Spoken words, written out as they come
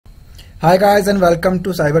Hi guys, and welcome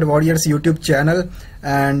to Cyber Warriors YouTube channel,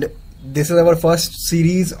 and this is our first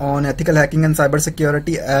series on ethical hacking and cyber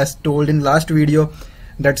security. As told in last video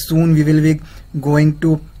that soon we will be going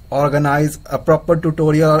to organize a proper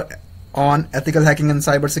tutorial on ethical hacking and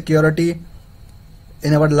cyber security.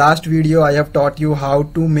 In our last video I have taught you how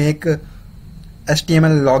to make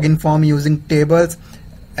HTML login form using tables,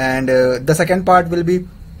 and the second part will be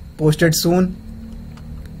posted soon.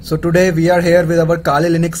 So today we are here with our Kali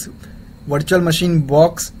Linux virtual machine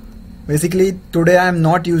box. Basically today I am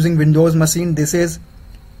not using Windows machine, this is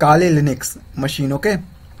Kali Linux machine. Okay,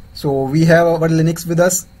 so we have our Linux with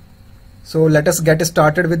us, so let us get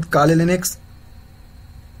started with Kali Linux.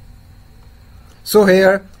 So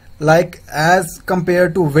here, like as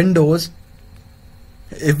compared to Windows,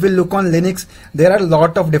 if we look on Linux, there are a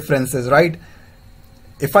lot of differences, right?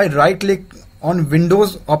 If I right click on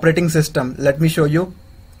Windows operating system, let me show you.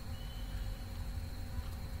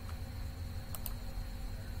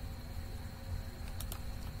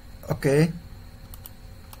 Okay,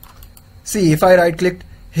 see, if I right click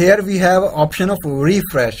here, we have option of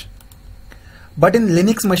refresh, but in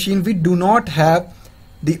Linux machine we do not have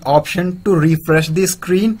the option to refresh the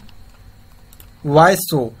screen. Why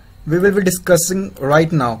so? We will be discussing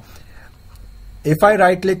right now. If I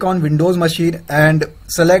right click on Windows machine and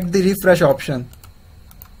select the refresh option,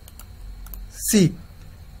 see,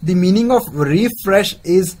 the meaning of refresh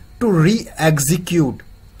is to re-execute.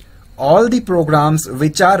 All the programs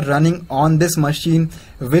which are running on this machine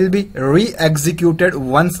will be re-executed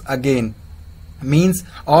once again. Means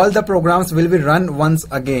all the programs will be run once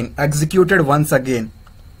again, executed once again.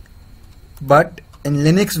 But in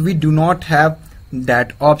Linux we do not have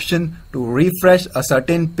that option to refresh a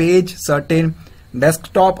certain page, certain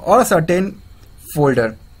desktop or a certain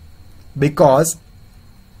folder, because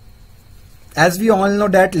as we all know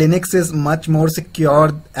that Linux is much more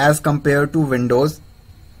secure as compared to Windows,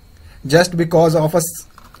 just because of a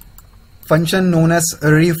function known as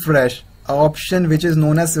refresh, a option which is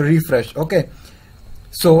known as refresh. Okay,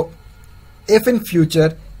 so if in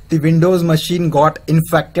future the Windows machine got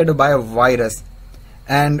infected by a virus,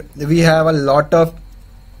 and we have a lot of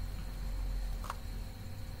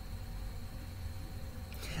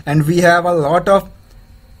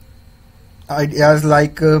ideas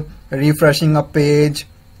like refreshing a page.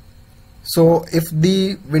 So if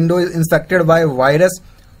the Windows is infected by a virus,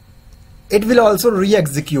 it will also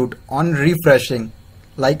re-execute on refreshing,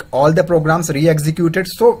 like all the programs re-executed,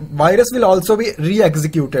 so virus will also be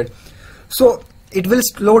re-executed, so it will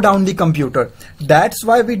slow down the computer. That's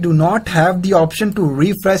why we do not have the option to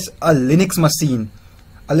refresh a Linux machine,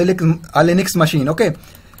 okay,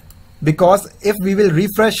 because if we will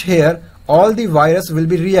refresh here, all the virus will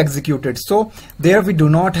be re-executed, so there we do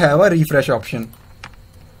not have a refresh option.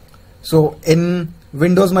 So in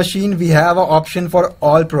Windows machine we have an option for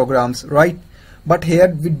all programs, right? But here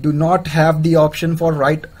we do not have the option for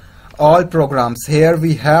write all programs. Here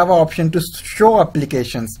we have an option to show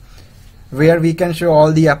applications, where we can show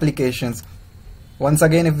all the applications. Once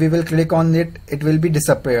again, if we will click on it, it will be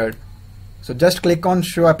disappeared. So just click on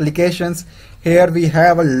show applications. Here we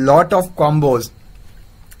have a lot of combos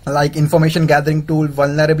like information gathering tool,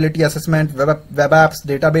 vulnerability assessment, web apps,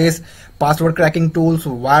 database, password cracking tools,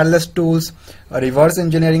 wireless tools, reverse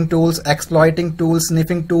engineering tools, exploiting tools,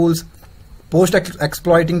 sniffing tools, post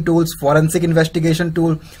exploiting tools, forensic investigation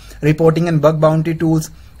tool, reporting and bug bounty tools,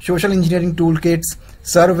 social engineering toolkits,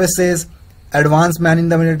 services, advanced man in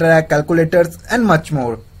the middle track, calculators, and much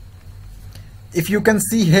more. If you can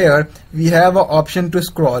see here, we have an option to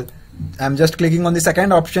scroll. I'm just clicking on the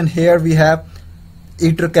second option. Here we have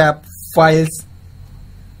etcap files.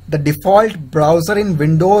 The default browser in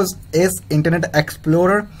Windows is Internet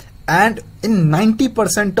Explorer, and in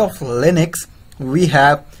 90% of Linux we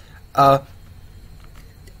have a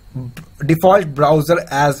default browser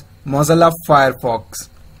as Mozilla Firefox.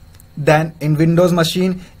 Then in Windows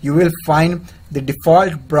machine you will find the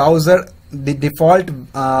default browser, the default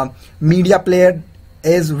media player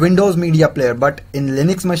is Windows Media Player. But in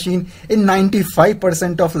Linux machine, in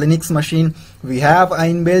 95% of Linux machine, we have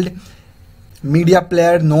an inbuilt media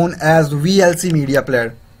player known as VLC media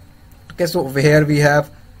player. Okay, so here we have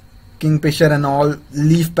Kingfisher and all,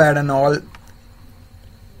 Leafpad and all.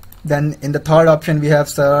 Then in the third option we have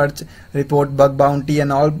search, report, bug bounty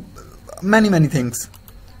and all, many things.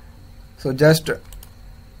 So just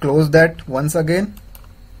close that once again,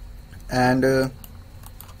 and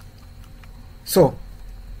so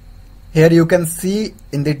here you can see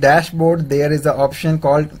in the dashboard there is an option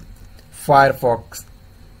called Firefox,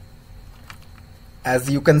 as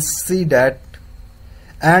you can see that,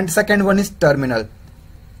 and second one is terminal.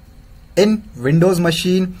 In Windows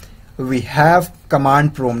machine we have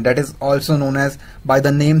command prompt, that is also known as by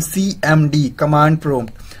the name CMD, command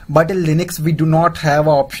prompt. But in Linux we do not have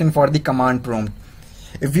an option for the command prompt.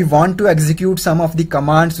 If we want to execute some of the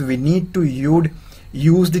commands, we need to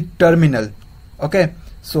use the terminal. Okay,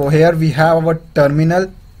 so here we have our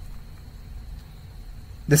terminal.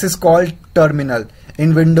 This is called terminal.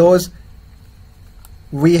 In Windows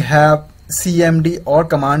we have CMD or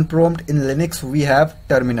command prompt. In Linux we have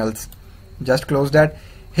terminals. Just close that.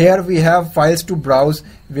 Here we have files to browse,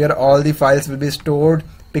 where all the files will be stored,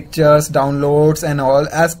 pictures, downloads and all.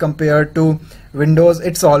 As compared to Windows,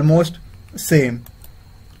 it's almost same.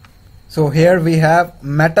 So here we have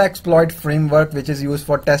Metasploit framework, which is used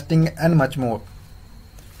for testing and much more.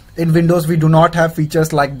 In Windows we do not have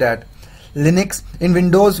features like that. In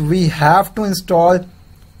Windows we have to install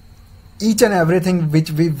each and everything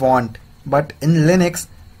which we want, but in Linux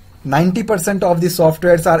 90% of the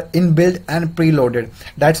softwares are inbuilt and preloaded.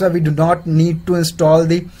 That's why we do not need to install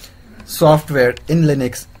the software in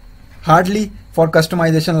Linux. Hardly for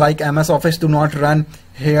customization like MS Office do not run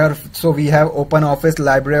here, so we have OpenOffice,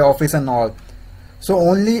 LibreOffice and all. So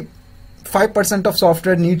only 5% of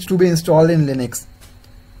software needs to be installed in Linux.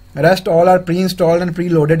 Rest all are pre-installed and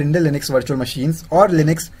preloaded in the Linux virtual machines or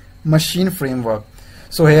Linux machine framework.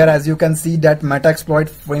 So here as you can see that Metasploit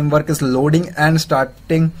framework is loading and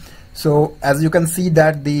starting. So as you can see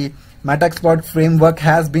that the Metasploit framework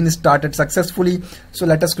has been started successfully. So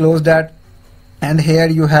let us close that. And here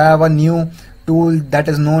you have a new tool that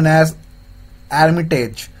is known as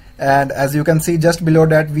Armitage. And as you can see just below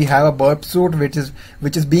that we have a burp suite which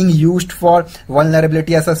is being used for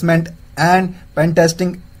vulnerability assessment and pen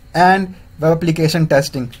testing and web application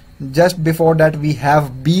testing. Just before that we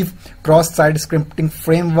have Beef cross-site scripting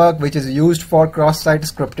framework, which is used for cross-site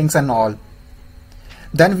scriptings and all.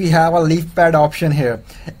 Then we have a LeafPad option here.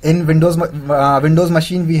 In Windows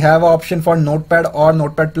machine we have an option for Notepad or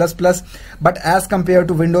Notepad++, but as compared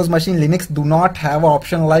to Windows machine, Linux do not have an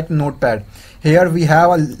option like Notepad. Here we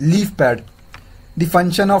have a LeafPad. The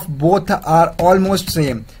function of both are almost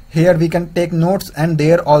same. Here we can take notes and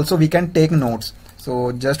there also we can take notes.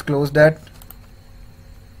 So just close that.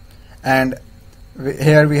 And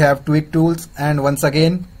here we have tweak tools, and once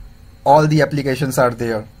again all the applications are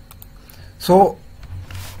there. So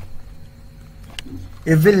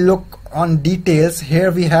if we look on details,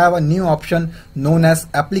 here we have a new option known as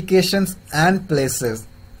applications and places.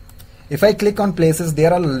 If I click on places,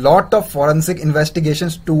 there are a lot of forensic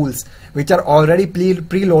investigations tools which are already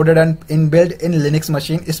preloaded and inbuilt in Linux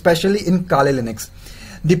machine, especially in Kali Linux.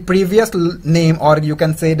 The previous name, or you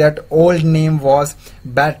can say that old name, was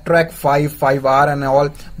Backtrack 5R and all,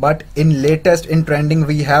 but in latest in trending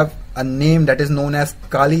we have a name that is known as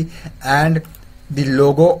Kali, and the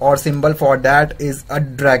logo or symbol for that is a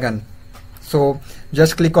dragon. So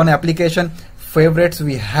just click on application, favorites.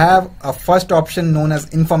 We have a first option known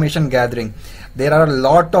as information gathering. There are a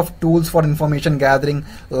lot of tools for information gathering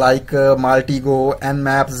like Maltigo,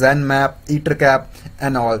 Nmap, ZenMap, Ethercap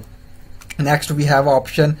and all. Next we have an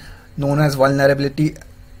option known as vulnerability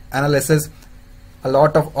analysis. A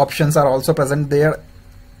lot of options are also present there.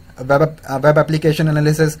 Web application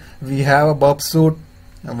analysis, we have a burp suite,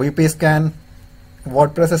 VP scan,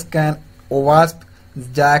 WordPress scan, OWASP,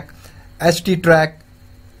 Jack, HT-track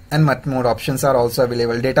and much more options are also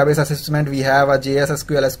available. Database assessment, we have a JS,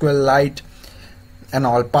 SQL, SQLite and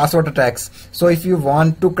all. Password attacks, so if you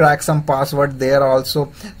want to crack some password, there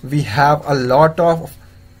also we have a lot of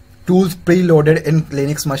tools preloaded in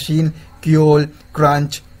Linux machine. Quell,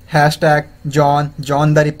 Crunch, Hashtag, John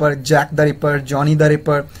the Ripper, Jack the Ripper, Johnny the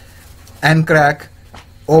Ripper, Ncrack,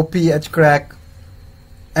 OPHcrack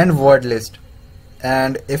and Wordlist.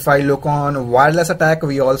 And if I look on wireless attack,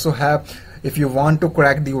 we also have, if you want to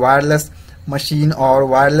crack the wireless machine or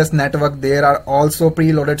wireless network, there are also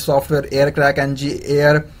preloaded software, AirCrack NG,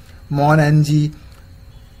 Airmon NG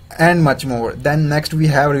and much more. Then next we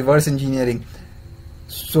have reverse engineering,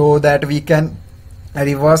 so that we can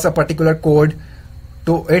reverse a particular code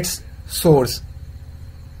to its source.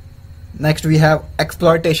 Next we have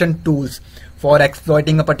exploitation tools for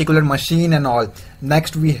exploiting a particular machine and all.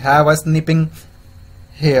 Next we have a snipping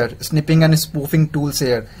and spoofing tools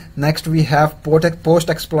here. Next we have post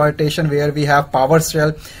exploitation, where we have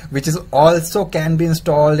PowerShell, which is also can be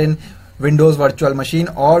installed in Windows virtual machine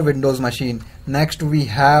or Windows machine. Next we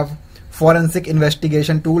have forensic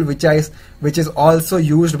investigation tool, which is also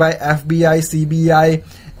used by FBI, CBI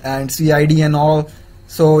and CID and all.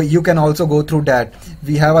 So you can also go through that.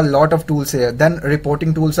 We have a lot of tools here. Then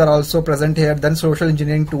reporting tools are also present here. Then social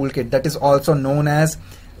engineering toolkit, that is also known as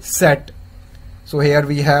SET. So here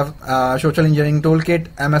we have social engineering toolkit,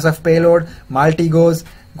 MSF payload, multi-goes,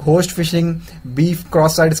 ghost phishing, beef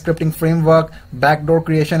cross-site scripting framework, backdoor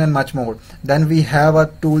creation, and much more. Then we have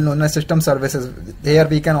a tool known as system services. Here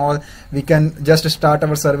we can just start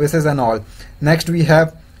our services and all. Next we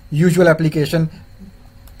have usual application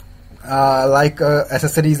like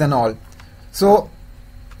accessories and all. So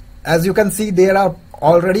as you can see, there are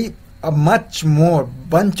already a much more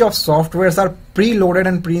bunch of softwares are preloaded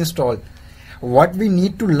and pre-installed. What we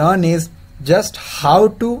need to learn is just how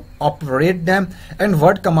to operate them and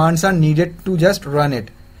what commands are needed to just run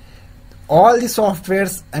it. All the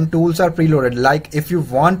softwares and tools are preloaded. Like if you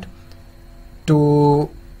want to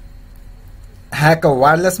hack a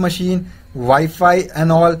wireless machine, Wi-Fi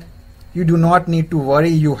and all, you do not need to worry.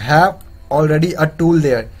 You have already a tool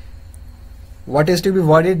there. What is to be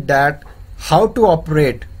worried that how to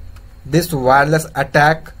operate this wireless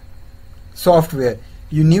attack software.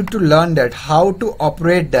 You need to learn that how to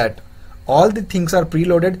operate that. All the things are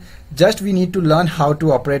preloaded, just we need to learn how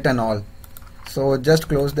to operate and all. So just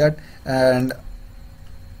close that and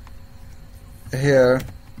here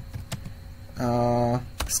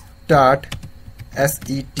start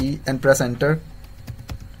SET and press enter.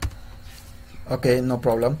 Okay, no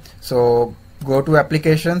problem. So go to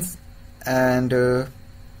applications and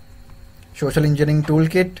social engineering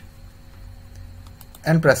toolkit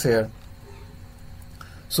and press here.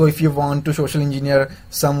 So if you want to social engineer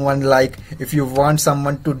someone, like if you want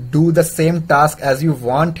someone to do the same task as you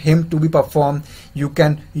want him to be performed, you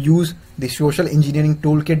can use the social engineering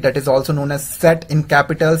toolkit, that is also known as SET in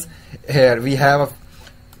capitals. Here we have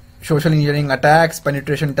social engineering attacks,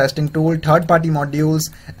 penetration testing tool, third-party modules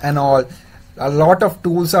and all. A lot of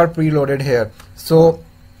tools are preloaded here. So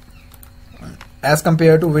as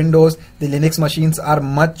compared to Windows, the Linux machines are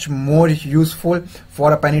much more useful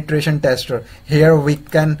for a penetration tester. Here we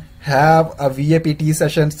can have a VAPT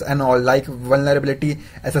sessions and all, like vulnerability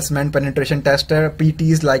assessment penetration tester,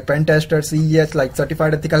 PTs like pen tester, CEH like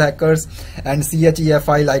certified ethical hackers, and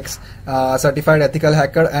CHEFI like certified ethical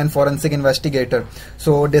hacker and forensic investigator.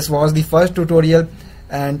 So this was the first tutorial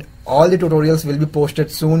and all the tutorials will be posted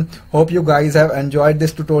soon. Hope you guys have enjoyed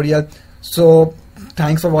this tutorial. So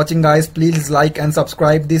thanks for watching guys. Please like and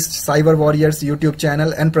subscribe this Cyber Warriors YouTube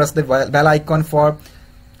channel and press the bell icon for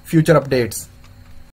future updates.